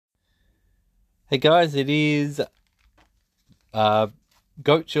Hey guys, it is uh,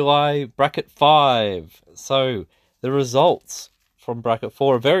 Goat July Bracket 5. So, the results from Bracket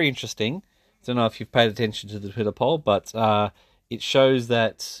 4 are very interesting. Don't know if you've paid attention to the Twitter poll, but it shows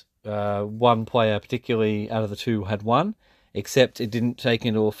that one player, particularly out of the two, had won, except it didn't take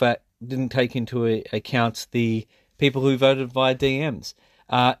into account the people who voted via DMs.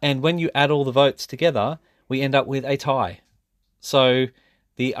 And when you add all the votes together, we end up with a tie. So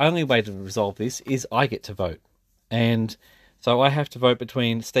the only way to resolve this is I get to vote. And so I have to vote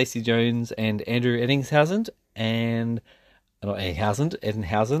between Stacey Jones and Andrew Eddingshausen, and not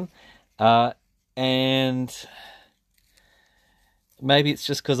Eddingshausen. And maybe it's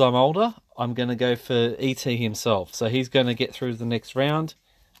just because I'm older. I'm going to go for ET himself. So he's going to get through the next round.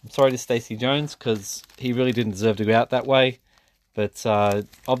 I'm sorry to Stacey Jones because he really didn't deserve to go out that way. But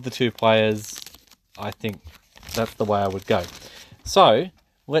of the two players, I think that's the way I would go. So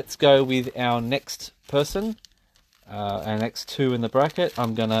let's go with our next person, our next two in the bracket.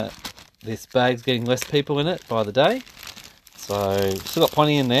 This bag's getting less people in it by the day. So still got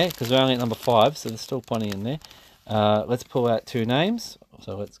plenty in there because we're only at number 5, so there's still plenty in there. Let's pull out two names.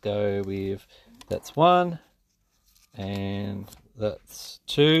 So let's go with, that's 1 and that's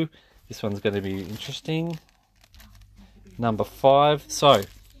 2. This one's going to be interesting. Number 5. So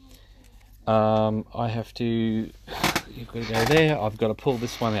I have to, you've got to go there. I've got to pull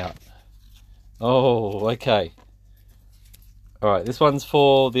this one out. Oh, okay. All right, this one's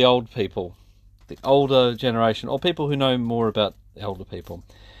for the old people, the older generation, or people who know more about the older people.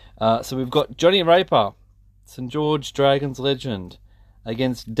 So we've got Johnny Raper, St. George Dragons legend,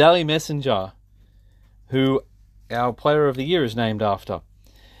 against Dally Messenger, who our player of the year is named after.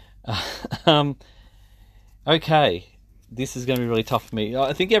 Okay, this is going to be really tough for me.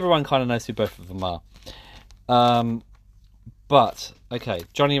 I think everyone kind of knows who both of them are. But, okay,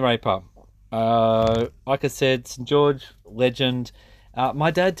 Johnny Raper. Like I said, St. George legend.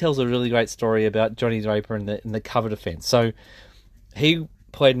 My dad tells a really great story about Johnny Draper in the cover defense. So he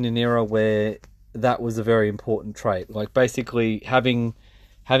played in an era where that was a very important trait. Like basically having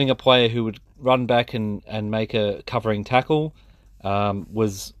a player who would run back and make a covering tackle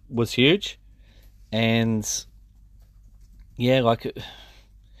was huge. And yeah, like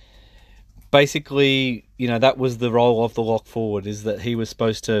basically, that was the role of the lock forward, is that he was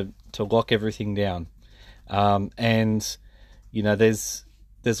supposed to lock everything down. And there's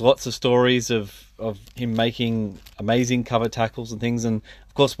lots of stories of him making amazing cover tackles and things. And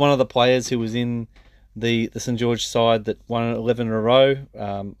of course, one of the players who was in the St. George side that won 11 in a row,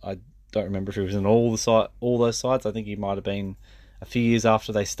 I don't remember if he was in all those sides. I think he might have been a few years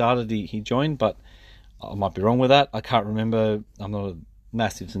after they started. He joined, but I might be wrong with that. I can't remember. I'm not a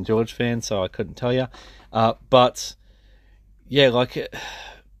massive St. George fan, so I couldn't tell you. But yeah, like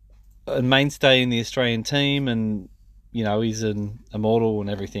a mainstay in the Australian team, and he's an immortal and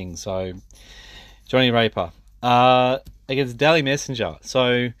everything. So Johnny Raper against Dally Messenger.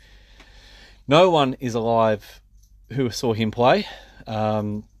 So no one is alive who saw him play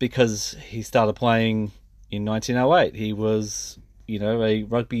because he started playing in 1908. He was a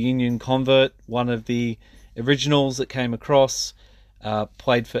rugby union convert, one of the originals that came across,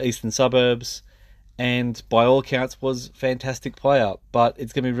 played for Eastern Suburbs, and by all accounts was a fantastic player. But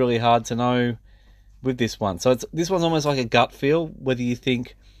it's going to be really hard to know with this one. So this one's almost like a gut feel, whether you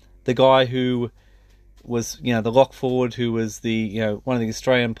think the guy who was, the lock forward, who was the, one of the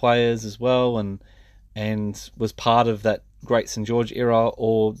Australian players as well, and was part of that great St. George era,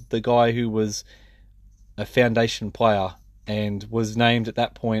 or the guy who was a foundation player and was named at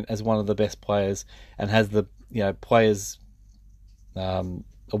that point as one of the best players and has the, players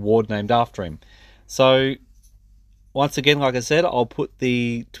award named after him. So once again, like I said, I'll put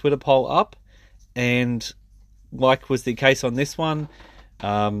the Twitter poll up, and like was the case on this one,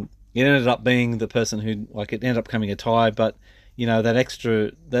 it ended up being the person who, it ended up coming a tie, but that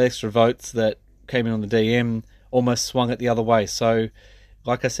extra votes that came in on the DM almost swung it the other way. So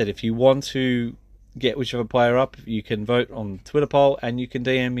like I said, if you want to get whichever player up, you can vote on the Twitter poll, and you can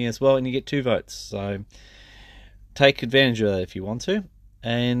DM me as well, and you get 2 votes. So take advantage of that if you want to,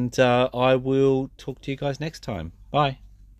 and I will talk to you guys next time. Bye.